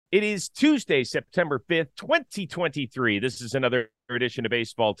It is Tuesday, September 5th, 2023. This is another edition of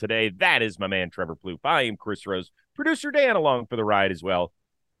Baseball Today. That is my man, Trevor Plouffe. I am Chris Rose. Producer Dan along for the ride as well.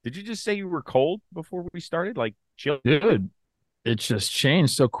 Did you just say you were cold before we started? Like, chill? Dude, it just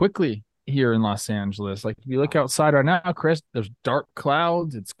changed so quickly here in Los Angeles. Like if you look outside right now, Chris, there's dark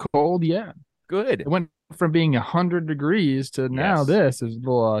clouds. It's cold. Yeah. Good. It went from being 100 degrees to now Yes. this is a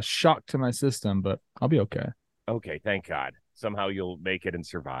little shock to my system, but I'll be okay. Okay, thank God. Somehow you'll make it and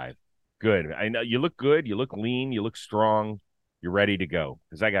survive. Good. I know you look good. You look lean. You look strong. You're ready to go.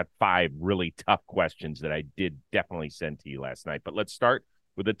 Because I got 5 really tough questions that I did definitely send to you last night. But let's start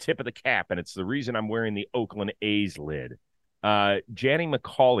with the tip of the cap, and it's the reason I'm wearing the Oakland A's lid. Janny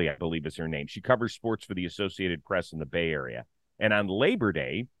McCauley, I believe is her name. She covers sports for the Associated Press in the Bay Area. And on Labor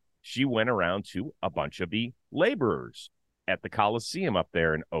Day, she went around to a bunch of the laborers at the Coliseum up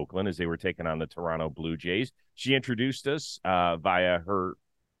there in Oakland as they were taking on the Toronto Blue Jays. She introduced us via her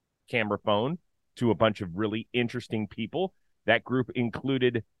camera phone to a bunch of really interesting people. That group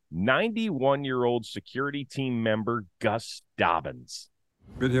included 91-year-old security team member Gus Dobbins.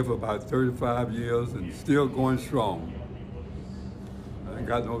 Been here for about 35 years and still going strong. I ain't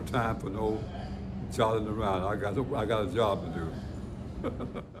got no time for no jolling around. I got a job to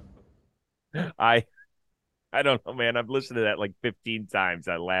do. I don't know, man. I've listened to that like 15 times.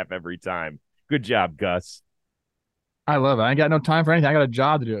 I laugh every time. Good job, Gus. I love it. I ain't got no time for anything. I got a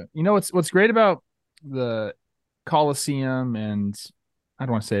job to do. You know what's great about the Coliseum, and I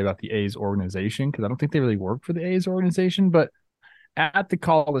don't want to say about the A's organization because I don't think they really work for the A's organization, but at the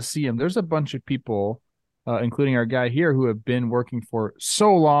Coliseum, there's a bunch of people, including our guy here, who have been working for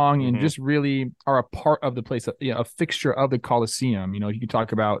so long and just really are a part of the place, a fixture of the Coliseum. You know, you can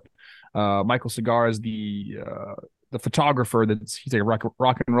talk about Michael Cigar is the photographer. He's like a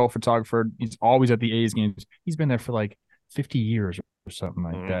rock and roll photographer. He's always at the A's games. He's been there for like 50 years or something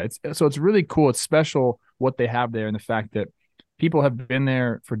like that. It's really cool. It's special what they have there, and the fact that people have been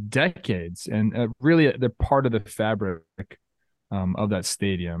there for decades, and really they're part of the fabric of that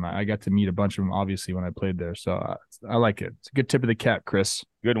stadium. I got to meet a bunch of them, obviously, when I played there. So I like it. It's a good tip of the cap, Chris.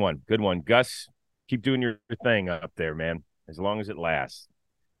 Good one. Good one. Gus, keep doing your thing up there, man, as long as it lasts.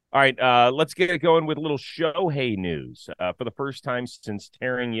 All right, let's get it going with a little Shohei news. For the first time since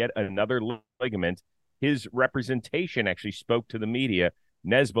tearing yet another ligament, his representation actually spoke to the media.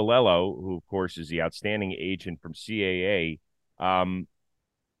 Nez Balello, who, of course, is the outstanding agent from CAA,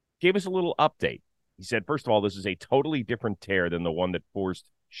 gave us a little update. He said, first of all, this is a totally different tear than the one that forced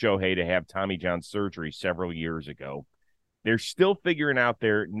Shohei to have Tommy John surgery several years ago. They're still figuring out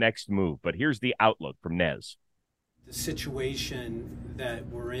their next move, but here's the outlook from Nez. The situation that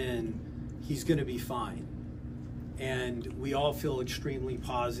we're in, he's going to be fine. And we all feel extremely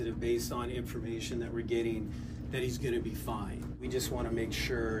positive based on information that we're getting that he's going to be fine. We just want to make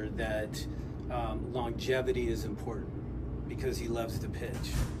sure that longevity is important because he loves to pitch.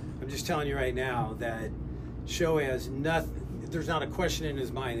 I'm just telling you right now that Shohei has nothing, there's not a question in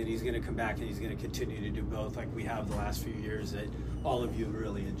his mind that he's going to come back and he's going to continue to do both like we have the last few years that all of you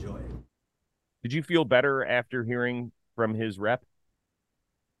really enjoyed. Did you feel better after hearing from his rep?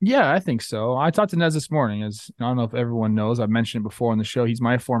 Yeah, I think so. I talked to Nez this morning. As I don't know if everyone knows, I've mentioned it before on the show. He's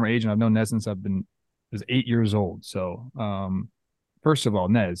my former agent. I've known Nez since I was 8 years old. So, first of all,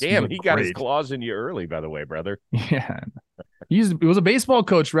 Nez. Damn, he got his claws in you early, by the way, brother. Yeah. He was a baseball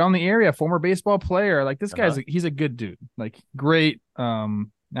coach around the area, former baseball player. Like this guy's he's a good dude. Like great.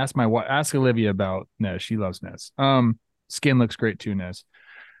 Ask Olivia about Nez. She loves Nez. Skin looks great too, Nez.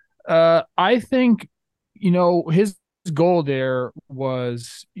 I think, his goal there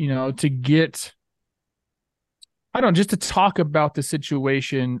was, to get, I don't know, just to talk about the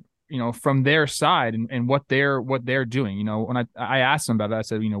situation, from their side and what they're doing. When I asked him about it, I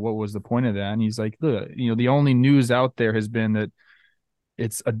said, what was the point of that? And he's like, look, the only news out there has been that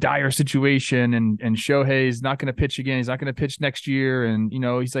it's a dire situation and Shohei's not going to pitch again. He's not going to pitch next year. And,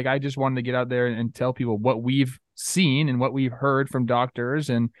 he's like, I just wanted to get out there and tell people what we've seen and what we've heard from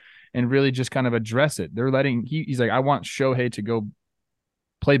doctors and really just kind of address it. He's like, I want Shohei to go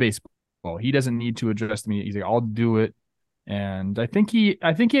play baseball. He doesn't need to address me. He's like, I'll do it. And I think he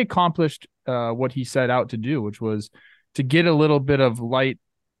accomplished what he set out to do, which was to get a little bit of light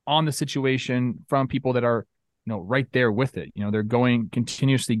on the situation from people that are, right there with it. They're going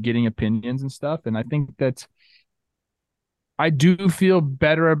continuously getting opinions and stuff. And I think that I do feel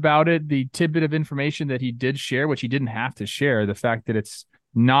better about it. The tidbit of information that he did share, which he didn't have to share, the fact that it's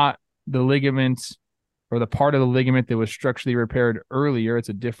not the ligament or the part of the ligament that was structurally repaired earlier. It's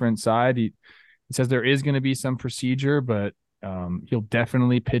a different side. He says there is going to be some procedure, but he'll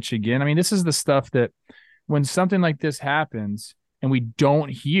definitely pitch again. I mean, this is the stuff that when something like this happens, and we don't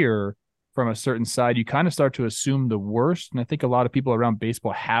hear from a certain side, you kind of start to assume the worst. And I think a lot of people around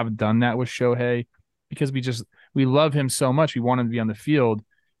baseball have done that with Shohei because we love him so much. We want him to be on the field.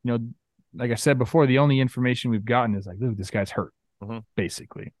 You know, like I said before, the only information we've gotten is like, look, this guy's hurt,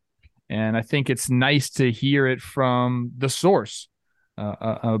 basically. And I think it's nice to hear it from the source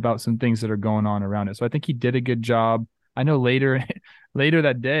about some things that are going on around it. So I think he did a good job. I know later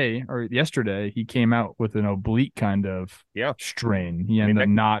that day or yesterday, he came out with an oblique kind of strain. He ended up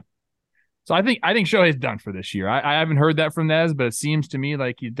not. So I think Shohei's done for this year. I haven't heard that from Nez, but it seems to me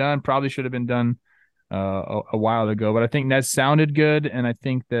like he's done. Probably should have been done a while ago. But I think Nez sounded good, and I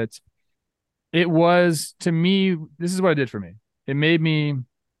think that it was, to me, this is what it did for me. It made me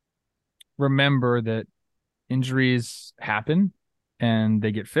remember that injuries happen and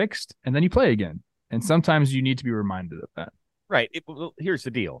they get fixed, and then you play again. And sometimes you need to be reminded of that. Right. Here's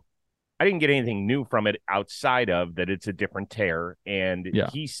the deal. I didn't get anything new from it outside of that it's a different tear. And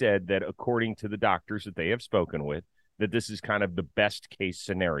he said that according to the doctors that they have spoken with, that this is kind of the best case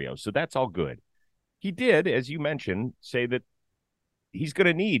scenario. So that's all good. He did, as you mentioned, say that he's going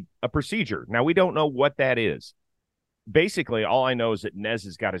to need a procedure. Now, we don't know what that is. Basically, all I know is that Nez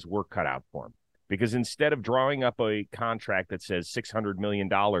has got his work cut out for him, because instead of drawing up a contract that says $600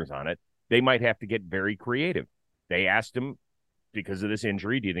 million on it, they might have to get very creative. They asked him, because of this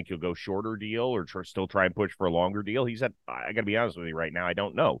injury, do you think he'll go shorter deal or still try and push for a longer deal? He said, I got to be honest with you right now, I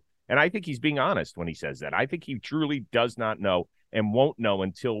don't know. And I think he's being honest when he says that. I think he truly does not know and won't know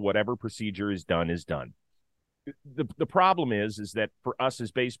until whatever procedure is done is done. The problem is that for us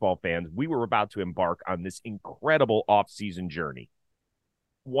as baseball fans, we were about to embark on this incredible offseason journey,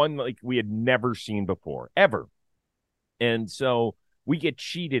 one like we had never seen before, ever. And so we get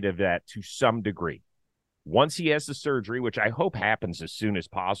cheated of that to some degree. Once he has the surgery, which I hope happens as soon as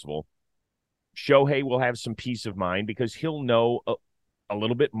possible, Shohei will have some peace of mind because he'll know a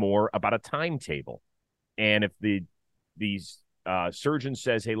little bit more about a timetable. And if these surgeon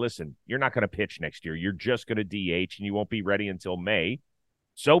says, hey, listen, you're not going to pitch next year, you're just going to DH and you won't be ready until May,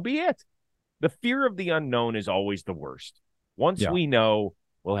 so be it. The fear of the unknown is always the worst. Once we know,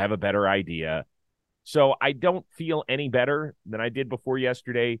 we'll have a better idea. So I don't feel any better than I did before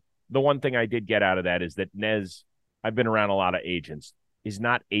yesterday. The one thing I did get out of that is that Nez, I've been around a lot of agents, is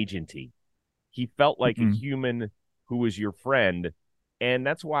not agenty. He felt like a human who was your friend, and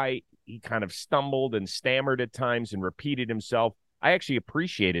that's why he kind of stumbled and stammered at times and repeated himself. I actually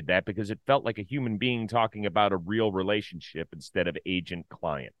appreciated that because it felt like a human being talking about a real relationship instead of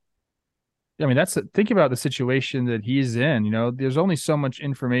agent-client. I mean, think about the situation that he's in. You know, there's only so much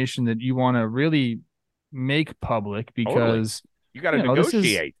information that you want to really make public because you got to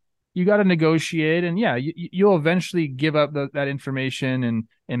negotiate. You got to negotiate, and you'll eventually give up that information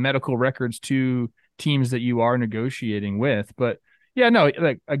and medical records to teams that you are negotiating with. But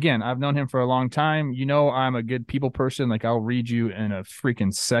like again, I've known him for a long time. You know, I'm a good people person. Like I'll read you in a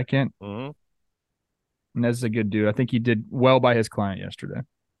freaking second. And that's a good dude. I think he did well by his client yesterday.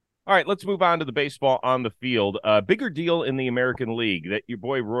 All right, let's move on to the baseball on the field. Bigger deal in the American League that your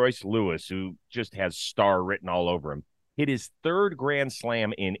boy Royce Lewis, who just has star written all over him, hit his third grand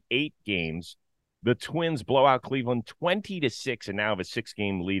slam in 8 games. The Twins blow out Cleveland 20-6 and now have a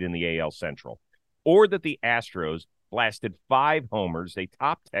 6-game lead in the AL Central. Or that the Astros blasted 5 homers. They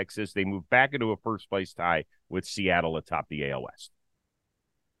topped Texas. They moved back into a first-place tie with Seattle atop the AL West.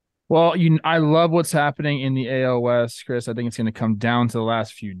 Well, I love what's happening in the AL West, Chris. I think it's going to come down to the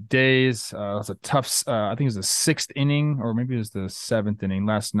last few days. It was a tough, I think it was the 6th inning, or maybe it was the 7th inning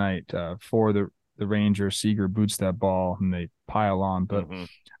last night for the Rangers. Seager boots that ball and they pile on. But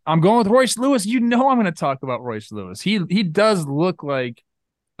I'm going with Royce Lewis. You know I'm going to talk about Royce Lewis. He does look like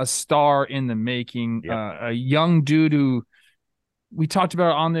a star in the making, a young dude who we talked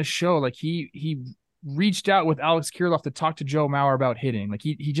about on this show. Like he reached out with Alex Kirilloff to talk to Joe Mauer about hitting. Like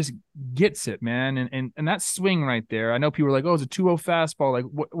he just gets it, man. And that swing right there, I know people are like, oh, it's a 2-0 fastball. Like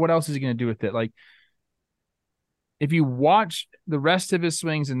what else is he going to do with it? Like if you watch the rest of his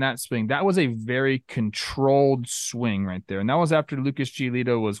swings in that swing, that was a very controlled swing right there. And that was after Lucas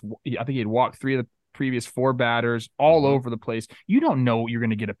Giolito I think he had walked 3 of the previous 4 batters all over the place. You don't know you're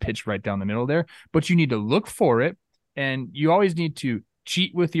going to get a pitch right down the middle there, but you need to look for it. And you always need to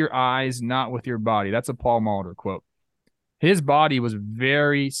cheat with your eyes, not with your body. That's a Paul Molitor quote. His body was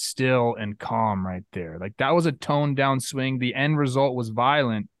very still and calm right there. Like that was a toned down swing. The end result was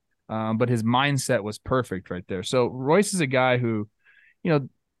violent, but his mindset was perfect right there. So Royce is a guy who,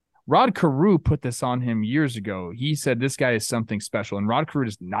 Rod Carew put this on him years ago. He said this guy is something special, and Rod Carew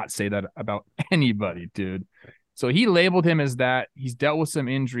does not say that about anybody, dude. So he labeled him as that. He's dealt with some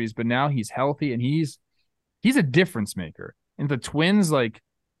injuries, but now he's healthy, and he's a difference maker. And the Twins, like,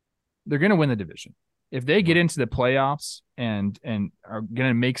 they're going to win the division. If they get into the playoffs and are going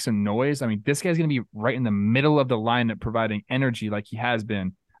to make some noise, I mean, this guy's going to be right in the middle of the lineup providing energy like he has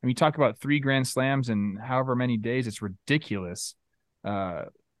been. I mean, you talk about 3 grand slams in however many days. It's ridiculous.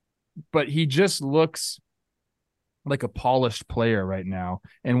 But he just looks like a polished player right now,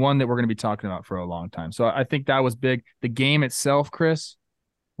 and one that we're going to be talking about for a long time. So I think that was big. The game itself, Chris,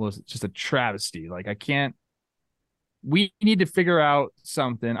 was just a travesty. Like, we need to figure out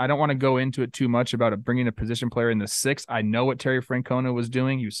something. I don't want to go into it too much about bringing a position player in the 6th. I know what Terry Francona was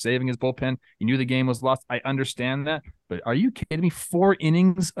doing. He was saving his bullpen. He knew the game was lost. I understand that. But are you kidding me? 4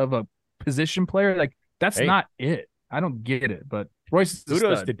 innings of a position player? Like, that's not it. I don't get it. But Royce is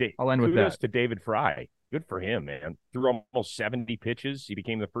kudos to I'll end with that. Kudos to David Fry. Good for him, man. Threw almost 70 pitches. He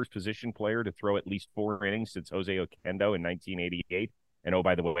became the first position player to throw at least 4 innings since Jose Oquendo in 1988. And, oh,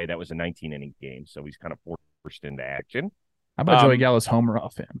 by the way, that was a 19-inning game, so he's kind of forced into action. How about Joey Gallo's homer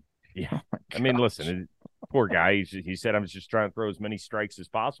off him? Yeah. I mean, listen, poor guy. He said, I'm just trying to throw as many strikes as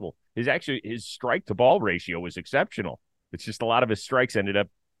possible. His strike-to-ball ratio was exceptional. It's just a lot of his strikes ended up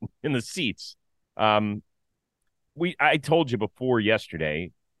in the seats. I told you before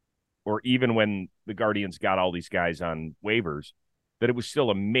yesterday, or even when the Guardians got all these guys on waivers, that it was still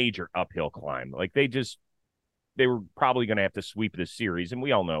a major uphill climb. Like, they were probably going to have to sweep this series, and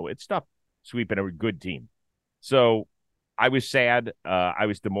we all know it's tough sweeping a good team. So I was sad. I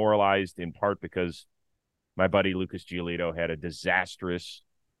was demoralized in part because my buddy Lucas Giolito had a disastrous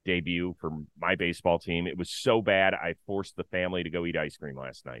debut for my baseball team. It was so bad, I forced the family to go eat ice cream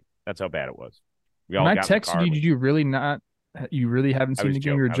last night. That's how bad it was. When I texted you, did you really not? You really haven't seen the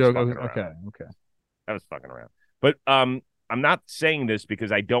game? You're joking. Okay. I was fucking around. But I'm not saying this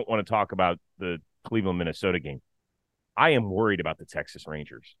because I don't want to talk about the Cleveland-Minnesota game. I am worried about the Texas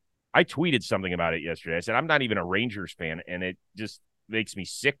Rangers. I tweeted something about it yesterday. I said, I'm not even a Rangers fan, and it just makes me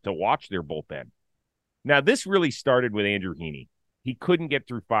sick to watch their bullpen. Now, this really started with Andrew Heaney. He couldn't get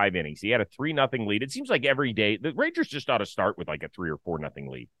through 5 innings. He had a 3-0 lead. It seems like every day the Rangers just ought to start with like a 3 or 4-0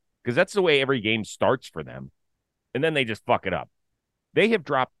 lead because that's the way every game starts for them, and then they just fuck it up. They have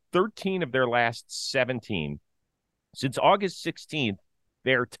dropped 13 of their last 17. Since August 16th,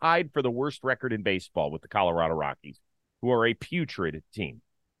 they are tied for the worst record in baseball with the Colorado Rockies, who are a putrid team.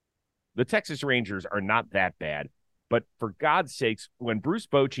 The Texas Rangers are not that bad, but for God's sakes, when Bruce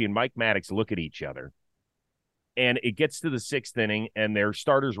Bochy and Mike Maddox look at each other and it gets to the 6th inning and their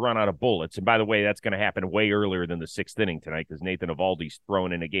starters run out of bullets, and by the way, that's going to happen way earlier than the 6th inning tonight because Nathan Eovaldi's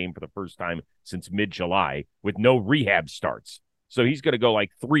thrown in a game for the first time since mid-July with no rehab starts. So he's going to go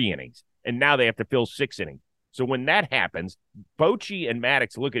like 3 innings, and now they have to fill 6 innings. So when that happens, Bochy and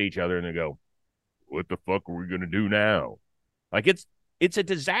Maddox look at each other and they go, what the fuck are we going to do now? Like, it's a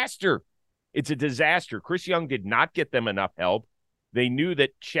disaster. It's a disaster. Chris Young did not get them enough help. They knew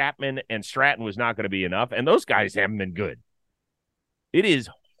that Chapman and Stratton was not going to be enough, and those guys haven't been good. It is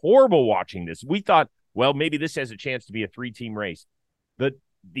horrible watching this. We thought, well, maybe this has a chance to be a 3-team race.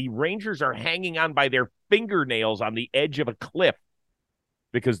 The Rangers are hanging on by their fingernails on the edge of a cliff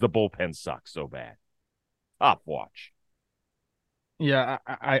because the bullpen sucks so bad. Tough watch. Yeah,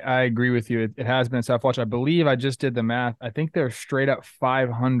 I agree with you. It has been a tough watch. I believe I just did the math. I think they're straight up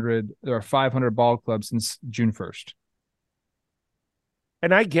 500. There are 500 ball clubs since June 1st.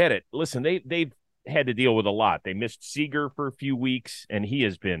 And I get it. Listen, they've had to deal with a lot. They missed Seager for a few weeks, and he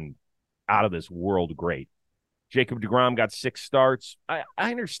has been out of this world great. Jacob deGrom got 6 starts. I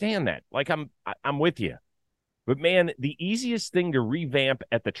understand that. Like, I'm with you. But, man, the easiest thing to revamp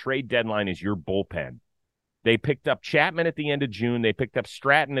at the trade deadline is your bullpen. They picked up Chapman at the end of June. They picked up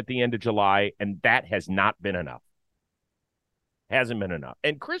Stratton at the end of July, and that has not been enough. Hasn't been enough.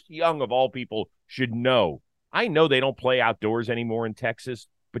 And Chris Young, of all people, should know. I know they don't play outdoors anymore in Texas,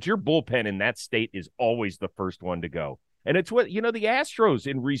 but your bullpen in that state is always the first one to go. And it's what, the Astros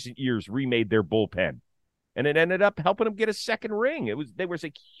in recent years remade their bullpen, and it ended up helping them get a second ring. There was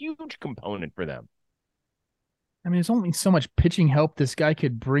a huge component for them. I mean, there's only so much pitching help this guy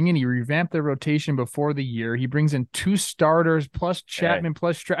could bring in. He revamped their rotation before the year. He brings in 2 starters plus Chapman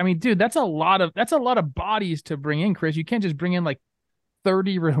plus. I mean, dude, that's a lot of bodies to bring in, Chris. You can't just bring in like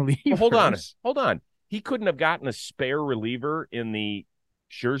 30 relievers. Well, hold on. He couldn't have gotten a spare reliever in the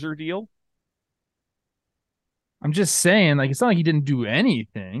Scherzer deal. I'm just saying, like, it's not like he didn't do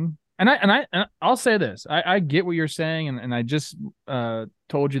anything. And I'll say this. I get what you're saying, and I just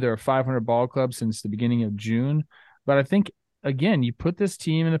told you there are 500 ball clubs since the beginning of June. But I think again, you put this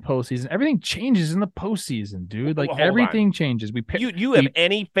team in the postseason. Everything changes in the postseason, dude. Like everything changes. You have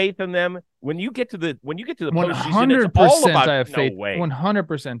any faith in them when you get to the postseason? It's 100%. all about I have faith. No way.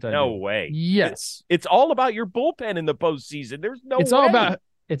 100%. No way. Yes. It's all about your bullpen in the postseason. There's no way.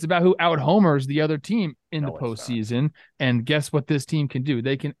 It's about who out homers the other team in the postseason. And guess what this team can do?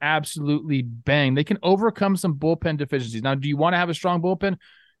 They can absolutely bang. They can overcome some bullpen deficiencies. Now, do you want to have a strong bullpen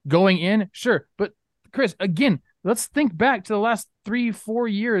going in? Sure. But Chris, again, let's think back to the last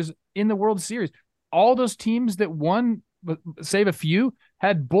 3-4 years in the World Series. All those teams that won, save a few,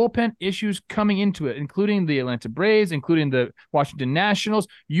 had bullpen issues coming into it, including the Atlanta Braves, including the Washington Nationals.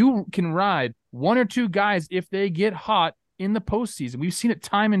 You can ride one or two guys if they get hot in the postseason. We've seen it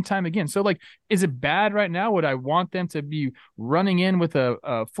time and time again. So, like, is it bad right now? Would I want them to be running in with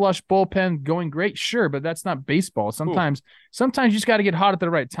a flush bullpen going great? Sure, but that's not baseball. Sometimes you just got to get hot at the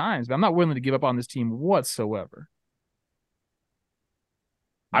right times. But I'm not willing to give up on this team whatsoever.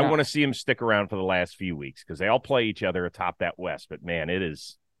 I want to see them stick around for the last few weeks because they all play each other atop that West. But, man, it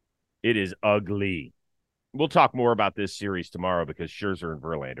is ugly. We'll talk more about this series tomorrow because Scherzer and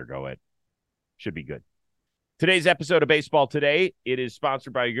Verlander go at. Should be good. Today's episode of Baseball Today, it is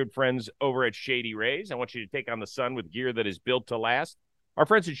sponsored by your good friends over at Shady Rays. I want you to take on the sun with gear that is built to last. Our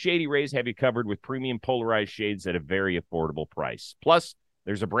friends at Shady Rays have you covered with premium polarized shades at a very affordable price. Plus,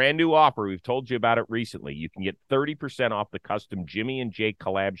 there's a brand new offer. We've told you about it recently. You can get 30% off the custom Jimmy and Jake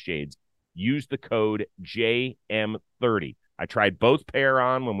collab shades. Use the code JM30. I tried both pair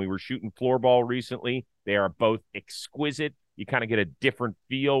on when we were shooting floorball recently. They are both exquisite. You kind of get a different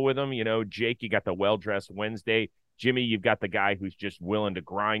feel with them. You know, Jake, you got the well-dressed Wednesday. Jimmy, you've got the guy who's just willing to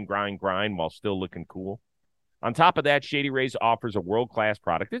grind while still looking cool. On top of that, Shady Rays offers a world-class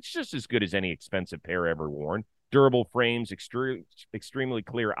product. It's just as good as any expensive pair ever worn. Durable frames, extremely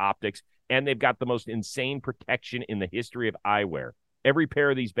clear optics, and they've got the most insane protection in the history of eyewear. Every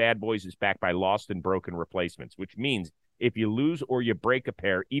pair of these bad boys is backed by lost and broken replacements, which means if you lose or you break a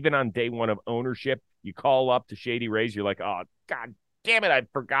pair, even on day one of ownership, you call up to Shady Rays, you're like, oh, God damn it, I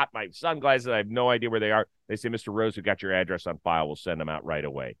forgot my sunglasses. I have no idea where they are. They say, Mr. Rose, we've got your address on file. We'll send them out right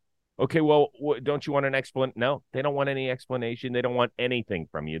away. Okay, well, don't you want an explanation? No, they don't want any explanation. They don't want anything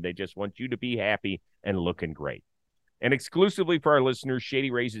from you. They just want you to be happy and looking great. And exclusively for our listeners, Shady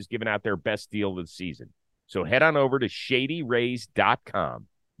Rays is giving out their best deal of the season. So head on over to shadyrays.com.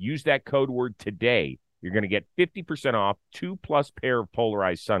 Use that code word today. You're going to get 50% off 2+ pair of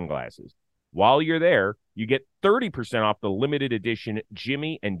polarized sunglasses. While you're there, you get 30% off the limited edition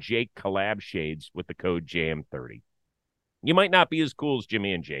Jimmy and Jake collab shades with the code JM30. You might not be as cool as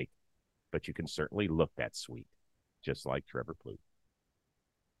Jimmy and Jake, but you can certainly look that sweet, just like Trevor Plouffe.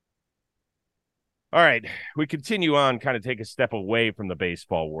 All right, we continue on, kind of take a step away from the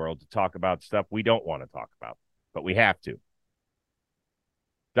baseball world to talk about stuff we don't want to talk about, but we have to.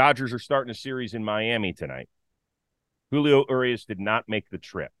 Dodgers are starting a series in Miami tonight. Julio Urias did not make the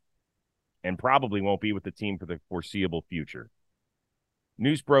trip and probably won't be with the team for the foreseeable future.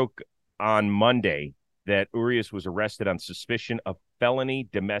 News broke on Monday that Urias was arrested on suspicion of felony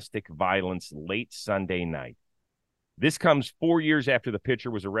domestic violence late Sunday night. This comes 4 years after the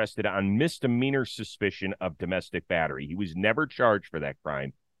pitcher was arrested on misdemeanor suspicion of domestic battery. He was never charged for that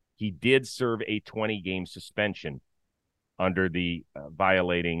crime. He did serve a 20-game suspension under the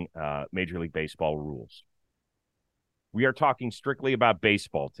violating Major League Baseball rules. We are talking strictly about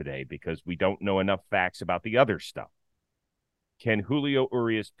baseball today because we don't know enough facts about the other stuff. Can Julio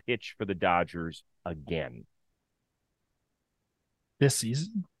Urias pitch for the Dodgers again? This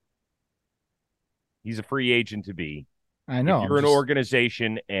season? He's a free agent to be. I know. If you're an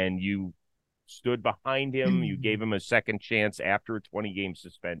organization and you stood behind him, you gave him a second chance after a 20-game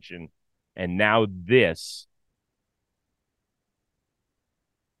suspension, and now this.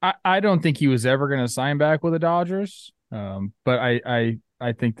 I don't think he was ever going to sign back with the Dodgers, but I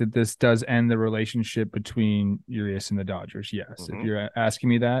think that this does end the relationship between Urias and the Dodgers, yes. If you're asking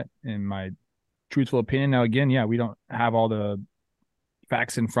me that, in my truthful opinion. Now, again, yeah, we don't have all the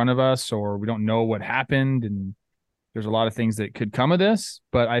facts in front of us, or we don't know what happened, and there's a lot of things that could come of this,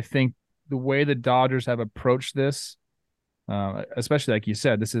 but I think the way the Dodgers have approached this, especially like you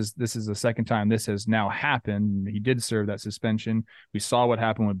said, this is the second time this has now happened. He did serve that suspension. We saw what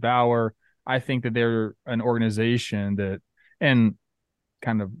happened with Bauer. I think that they're an organization that, and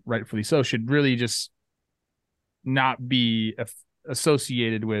kind of rightfully so, should really just not be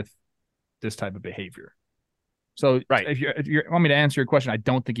associated with this type of behavior. So right. If you want me to answer your question, I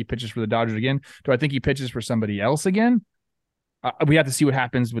don't think he pitches for the Dodgers again. Do I think he pitches for somebody else again? We have to see what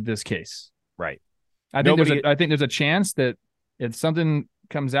happens with this case. Right. I think there's a chance that if something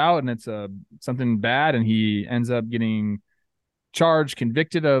comes out and it's something bad and he ends up getting charged,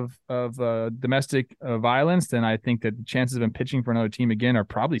 convicted of domestic violence, then I think that the chances of him pitching for another team again are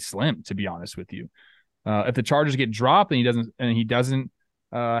probably slim, to be honest with you. If the charges get dropped and he doesn't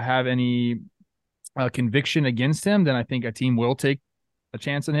have any conviction against him, then I think a team will take a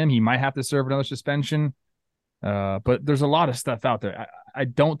chance on him. He might have to serve another suspension. But there's a lot of stuff out there. I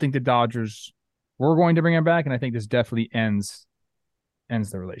don't think the Dodgers were going to bring him back, and I think this definitely ends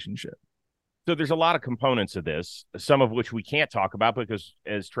the relationship. So there's a lot of components of this, some of which we can't talk about because,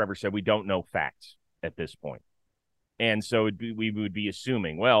 as Trevor said, we don't know facts at this point. And so we would be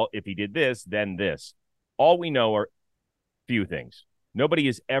assuming, well, if he did this, then this. All we know are few things. Nobody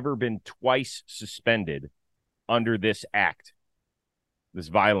has ever been twice suspended under this act, this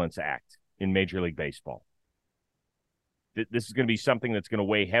violence act in Major League Baseball. This is going to be something that's going to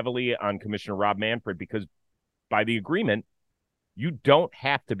weigh heavily on Commissioner Rob Manfred because by the agreement, you don't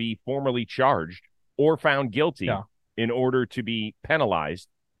have to be formally charged or found guilty in order to be penalized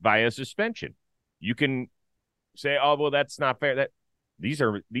via suspension. You can say, oh, well, that's not fair. These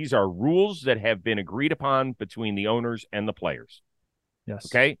are rules that have been agreed upon between the owners and the players. Yes.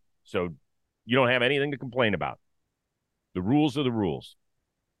 Okay? So you don't have anything to complain about. The rules are the rules.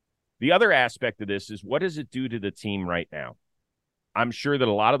 The other aspect of this is what does it do to the team right now? I'm sure that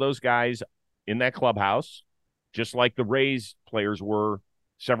a lot of those guys in that clubhouse, just like the Rays players were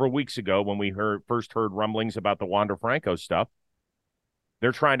several weeks ago when we first heard rumblings about the Wander Franco stuff,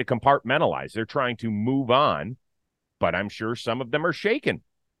 they're trying to compartmentalize. They're trying to move on, but I'm sure some of them are shaken.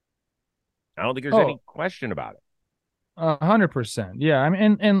 I don't think there's any question about it. 100%. Yeah. I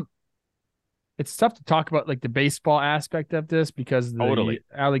mean, and it's tough to talk about like the baseball aspect of this because the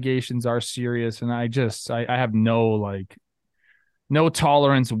allegations are serious, and I have no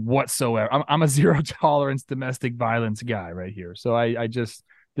tolerance whatsoever. I'm a zero tolerance domestic violence guy right here. So I just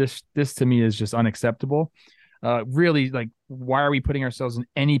this to me is just unacceptable. Really, like, why are we putting ourselves in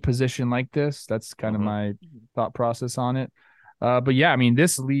any position like this? That's kind of my thought process on it. But yeah, I mean,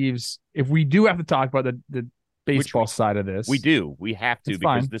 this leaves, if we do have to talk about the baseball side of this, we have to,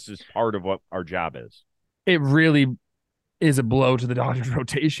 because this is part of what our job is. It really is a blow to the Dodgers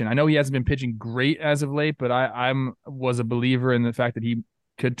rotation. I know he hasn't been pitching great as of late, but I was a believer in the fact that he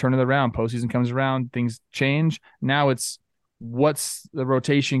could turn it around. Postseason comes around, things change. Now it's what's the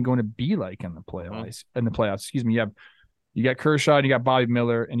rotation going to be like in the playoffs? In the playoffs, excuse me. You got Kershaw, and you got Bobby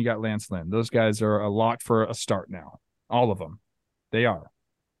Miller, and you got Lance Lynn. Those guys are a lock for a start now. All of them, they are.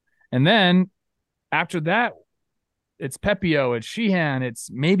 And then after that, it's Pepio, it's Sheehan, it's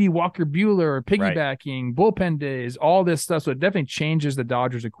maybe Walker Buehler, piggybacking, bullpen days, all this stuff. So it definitely changes the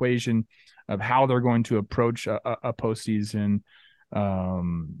Dodgers equation of how they're going to approach a postseason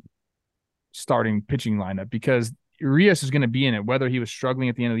starting pitching lineup, because Urias is going to be in it, whether he was struggling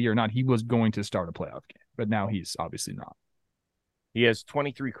at the end of the year or not. He was going to start a playoff game, but now he's obviously not. He has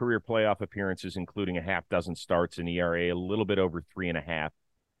 23 career playoff appearances, including a half dozen starts, in ERA a little bit over 3.5.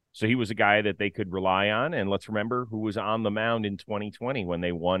 So he was a guy that they could rely on. And let's remember who was on the mound in 2020 when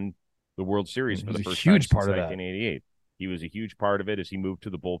they won the World Series for the first time since 1988. He was a huge part of it as he moved to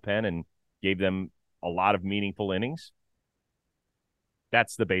the bullpen and gave them a lot of meaningful innings.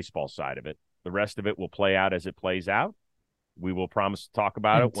 That's the baseball side of it. The rest of it will play out as it plays out. We will promise to talk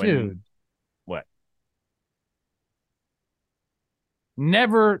about it when. What?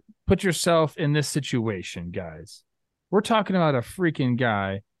 Never put yourself in this situation, guys. We're talking about a freaking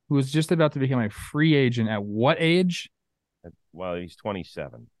guy who is just about to become a free agent at what age? Well, he's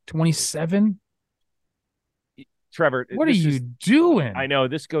 27. 27? Trevor, what are you doing? I know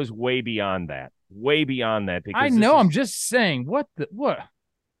this goes way beyond that. Way beyond that. Because I know. I'm just saying. What?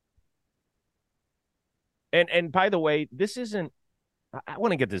 And by the way, this isn't. I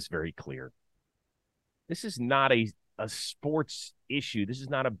want to get this very clear. This is not a sports issue. This is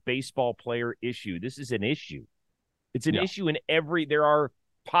not a baseball player issue. This is an issue. It's an issue in there are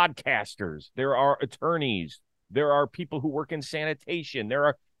podcasters, there are attorneys, there are people who work in sanitation. There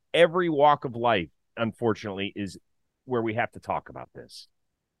are every walk of life, unfortunately, is where we have to talk about this.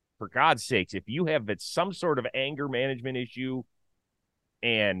 For God's sakes, if you have some sort of anger management issue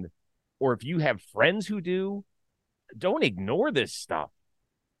or if you have friends who do, don't ignore this stuff.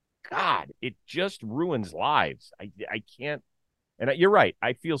 God, it just ruins lives. I can't. And you're right.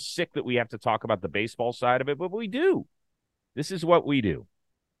 I feel sick that we have to talk about the baseball side of it, but we do. This is what we do.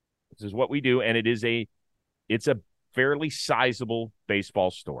 This is what we do, and it's a fairly sizable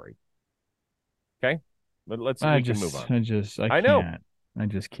baseball story. Okay? But we can move on. I know. I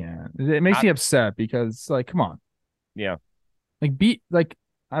just can't. It makes me upset because, like, come on. Yeah. I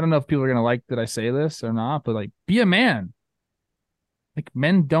don't know if people are going to like that I say this or not, but, like, be a man. Like,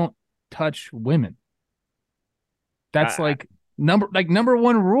 men don't touch women. That's number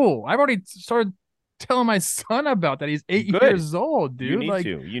one rule. I've already started telling my son about that. He's 8 years old, dude.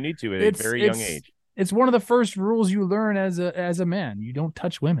 You need to at a very young age. It's one of the first rules you learn as a man. You don't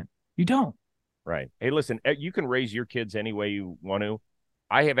touch women. You don't. Right. Hey, listen, you can raise your kids any way you want to.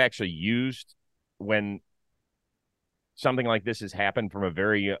 I have actually used, when something like this has happened from a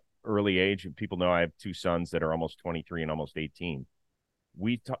very early age, and people know I have 2 sons that are almost 23 and almost 18.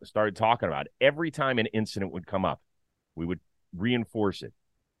 We started talking about it. Every time an incident would come up, we would reinforce it.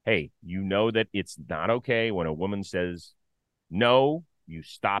 Hey, you know that it's not okay when a woman says no. You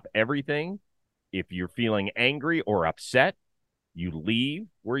stop everything. If you're feeling angry or upset, you leave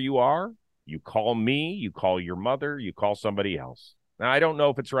where you are. You call me, you call your mother, you call somebody else. Now, I don't know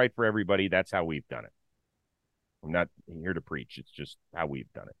if it's right for everybody. That's how we've done it. I'm not here to preach. It's just how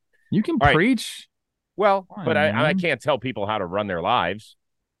we've done it. You can preach. Well, but I can't tell people how to run their lives.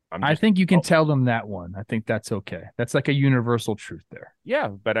 I think you can tell them that one. I think that's okay. That's like a universal truth there. Yeah,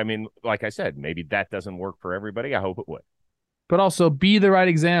 but I mean, like I said, maybe that doesn't work for everybody. I hope it would. But also be the right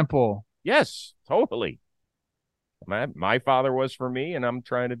example. Yes, totally. My father was for me, and I'm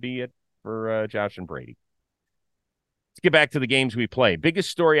trying to be it for Josh and Brady. Let's get back to the games we play. Biggest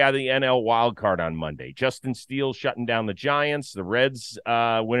story out of the NL wild card on Monday. Justin Steele shutting down the Giants. The Reds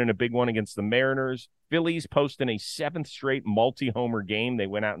winning a big one against the Mariners. Phillies posting a 7th straight multi-homer game. They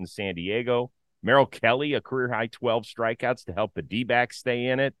went out in San Diego. Merrill Kelly, a career-high 12 strikeouts to help the D-backs stay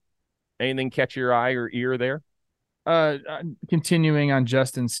in it. Anything catch your eye or ear there? Continuing on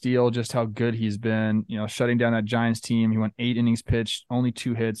Justin Steele, just how good he's been, shutting down that Giants team. He went 8 innings pitched, only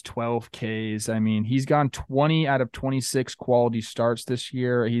 2 hits, 12 Ks. I mean, he's gone 20 out of 26 quality starts this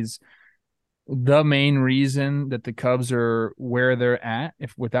year. He's the main reason that the Cubs are where they're at.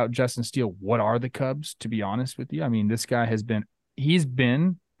 If without Justin Steele, what are the Cubs, to be honest with you? I mean, this guy he's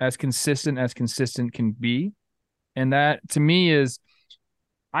been as consistent can be. And that to me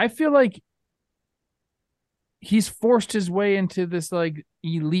I feel like he's forced his way into this like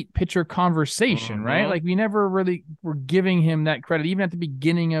elite pitcher conversation, right? Like we never really were giving him that credit. Even at the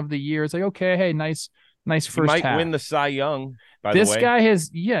beginning of the year, it's like, okay, hey, nice first half. He might win the Cy Young, by the way.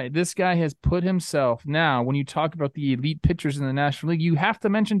 This guy has put himself. Now, when you talk about the elite pitchers in the National League, you have to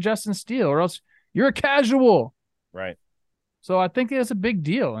mention Justin Steele or else you're a casual. Right. So I think it's a big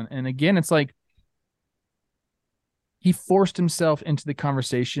deal. And again, it's like he forced himself into the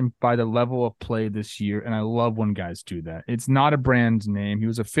conversation by the level of play this year, and I love when guys do that. It's not a brand name. He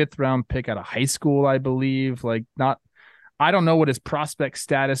was a 5th-round pick out of high school, I believe. I don't know what his prospect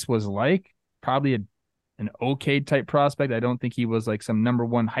status was like. Probably an okay type prospect. I don't think he was like some number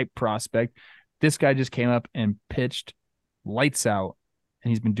 1 hype prospect. This guy just came up and pitched lights out, and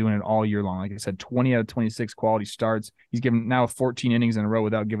he's been doing it all year long. Like I said, 20 out of 26 quality starts. He's given now 14 innings in a row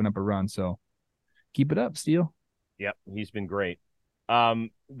without giving up a run. So keep it up, Steele. Yep, he's been great.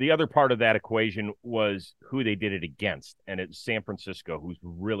 The other part of that equation was who they did it against, and it's San Francisco, who's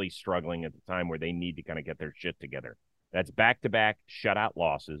really struggling at the time where they need to kind of get their shit together. That's back-to-back shutout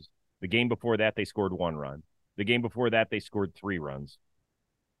losses. The game before that, they scored 1 run. The game before that, they scored 3 runs.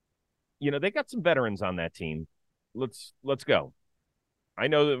 They got some veterans on that team. Let's go. I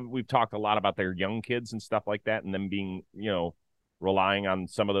know that we've talked a lot about their young kids and stuff like that, and them being, relying on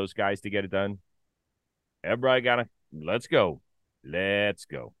some of those guys to get it done. Everybody let's go. Let's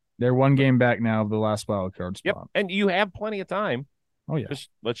go. They're 1 game back now of the last wild card spot. Yep. And you have plenty of time. Oh, yeah. Just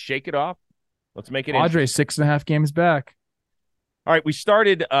let's shake it off. Let's make it. Padres 6.5 games back. All right. We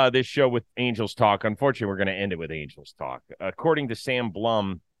started this show with Angels talk. Unfortunately, we're going to end it with Angels talk. According to Sam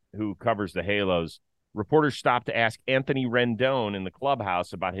Blum, who covers the Halos, reporters stopped to ask Anthony Rendon in the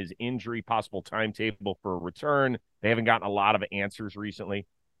clubhouse about his injury, possible timetable for a return. They haven't gotten a lot of answers recently.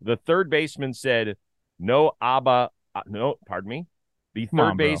 The third baseman said, the third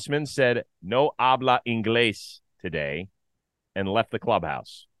baseman said, no habla inglés today and left the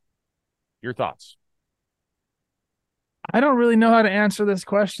clubhouse. Your thoughts? I don't really know how to answer this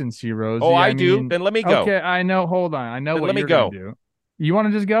question, C. Rosie. Oh, I do. Then let me go. Okay, I know. Hold on. I know then what you're going to do. You want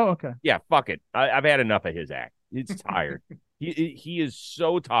to just go? Okay. Yeah, fuck it. I've had enough of his act. It's tired. He is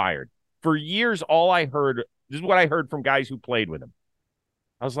so tired. For years, all I heard, this is what I heard from guys who played with him.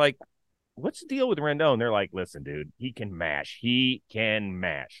 I was like, what's the deal with Rendon? They're like, listen, dude, he can mash.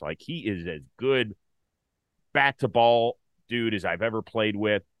 Like, he is as good bat-to-ball dude as I've ever played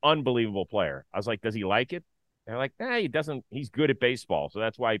with. Unbelievable player. I was like, does he like it? They're like, nah, he doesn't. He's good at baseball, so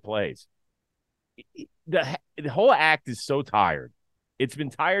that's why he plays. The whole act is so tired. It's been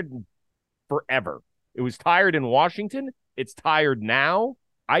tired forever. It was tired in Washington. It's tired now.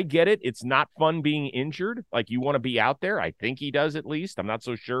 I get it. It's not fun being injured. Like, you want to be out there. I think he does, at least. I'm not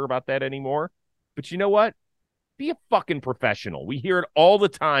so sure about that anymore. But you know what? Be a fucking professional. We hear it all the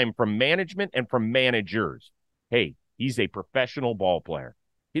time from management and from managers. Hey, he's a professional ball player.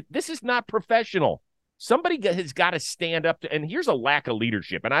 This is not professional. Somebody has got to stand up to, and here's a lack of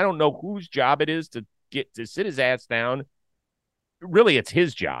leadership. And I don't know whose job it is to get to sit his ass down. Really, it's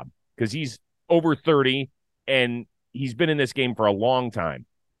his job because he's over 30 and he's been in this game for a long time.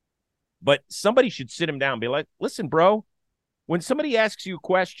 But somebody should sit him down and be like, listen, bro, when somebody asks you a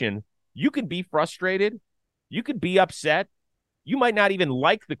question, you can be frustrated. You could be upset. You might not even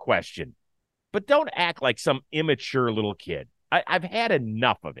like the question, but don't act like some immature little kid. I've had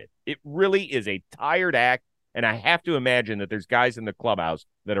enough of it. It really is a tired act, and I have to imagine that there's guys in the clubhouse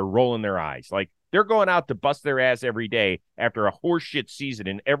that are rolling their eyes. Like, they're going out to bust their ass every day after a horseshit season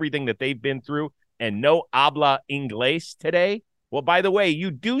and everything that they've been through, and no habla inglés today. Well, by the way,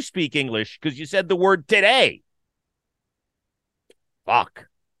 you do speak English because you said the word today. Fuck.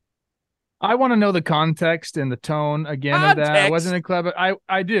 I want to know the context and the tone again of that. I wasn't a club.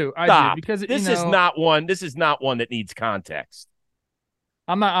 I do. Stop. Because this is not one that needs context.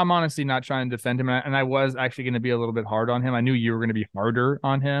 I'm honestly not trying to defend him, and I was actually going to be a little bit hard on him. I knew you were going to be harder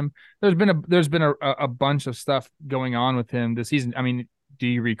on him. There's been a bunch of stuff going on with him this season. I mean, do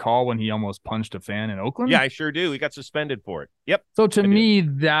you recall when he almost punched a fan in Oakland? Yeah, I sure do. He got suspended for it. Yep. So to me,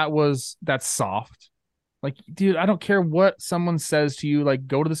 that's soft. Like, dude, I don't care what someone says to you. Like,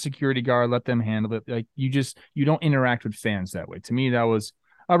 go to the security guard, let them handle it. Like, you don't interact with fans that way. To me, that was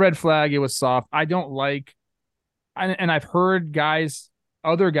a red flag. It was soft. I don't like, and I've heard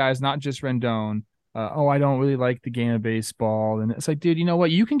other guys, not just Rendon, I don't really like the game of baseball. And it's like, dude, you know what?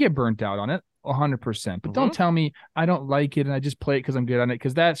 You can get burnt out on it 100%, but don't tell me I don't like it and I just play it because I'm good on it.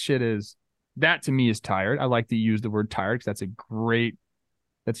 Because that to me is tired. I like to use the word tired because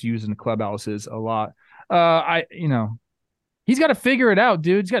that's used in the clubhouses a lot. He's got to figure it out,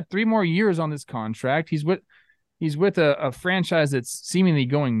 dude. He's got 3 more years on this contract. He's with a franchise that's seemingly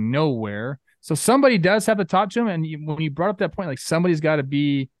going nowhere. So somebody does have to talk to him. And when you brought up that point, like, somebody's got to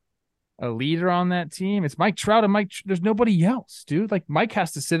be a leader on that team. It's Mike Trout and there's nobody else, dude. Like, Mike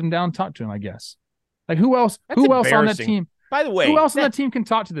has to sit him down and talk to him, I guess. Like, who else on that team? By the way, who else on that team can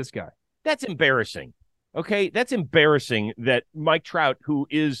talk to this guy? That's embarrassing. Okay. That's embarrassing that Mike Trout, who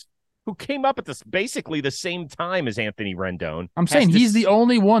came up at basically the same time as Anthony Rendon. I'm saying he's the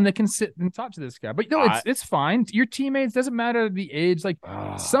only one that can sit and talk to this guy. But no, it's fine. Your teammates, doesn't matter the age. Like,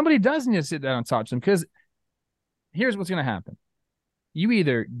 somebody does need to sit down and talk to him, because here's what's going to happen. You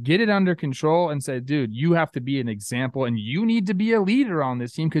either get it under control and say, dude, you have to be an example and you need to be a leader on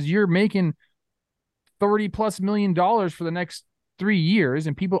this team because you're making $30+ million for the next 3 years,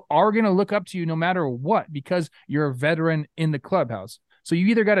 and people are going to look up to you no matter what because you're a veteran in the clubhouse. So you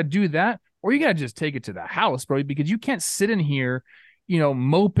either got to do that or you got to just take it to the house, bro, because you can't sit in here,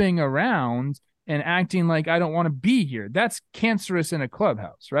 moping around and acting like I don't want to be here. That's cancerous in a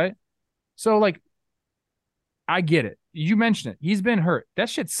clubhouse, right? So, like, I get it. You mentioned it. He's been hurt. That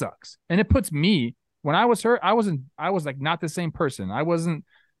shit sucks. And it puts me, when I was hurt, I was like not the same person.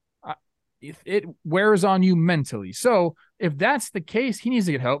 It wears on you mentally. So if that's the case, he needs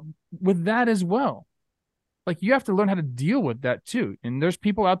to get help with that as well. Like, you have to learn how to deal with that too. And there's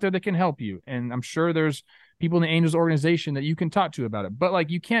people out there that can help you. And I'm sure there's people in the Angels organization that you can talk to about it. But,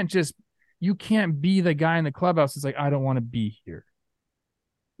 like, you can't be the guy in the clubhouse that's like, I don't want to be here.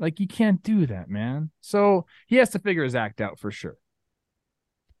 Like, you can't do that, man. So he has to figure his act out for sure.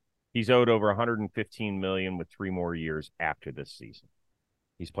 He's owed over $115 million with 3 more years after this season.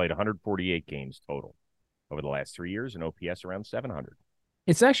 He's played 148 games total over the last 3 years, and OPS around 700.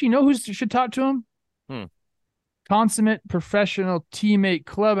 It's actually, who should talk to him? Consummate professional teammate,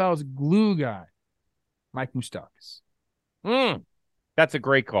 clubhouse glue guy, Mike Moustakas. That's a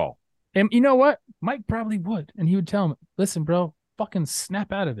great call. And you know what? Mike probably would. And he would tell him, listen, bro, fucking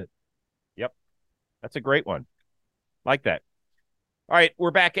snap out of it. Yep. That's a great one. Like that. All right,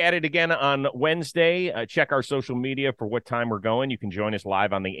 we're back at it again on Wednesday. Check our social media for what time we're going. You can join us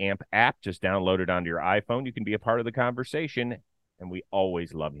live on the AMP app. Just download it onto your iPhone. You can be a part of the conversation, and we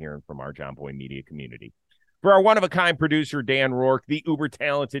always love hearing from our John Boy Media community. For our one-of-a-kind producer, Dan Rourke, the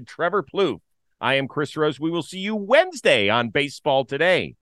uber-talented Trevor Plouffe, I am Chris Rose. We will see you Wednesday on Baseball Today.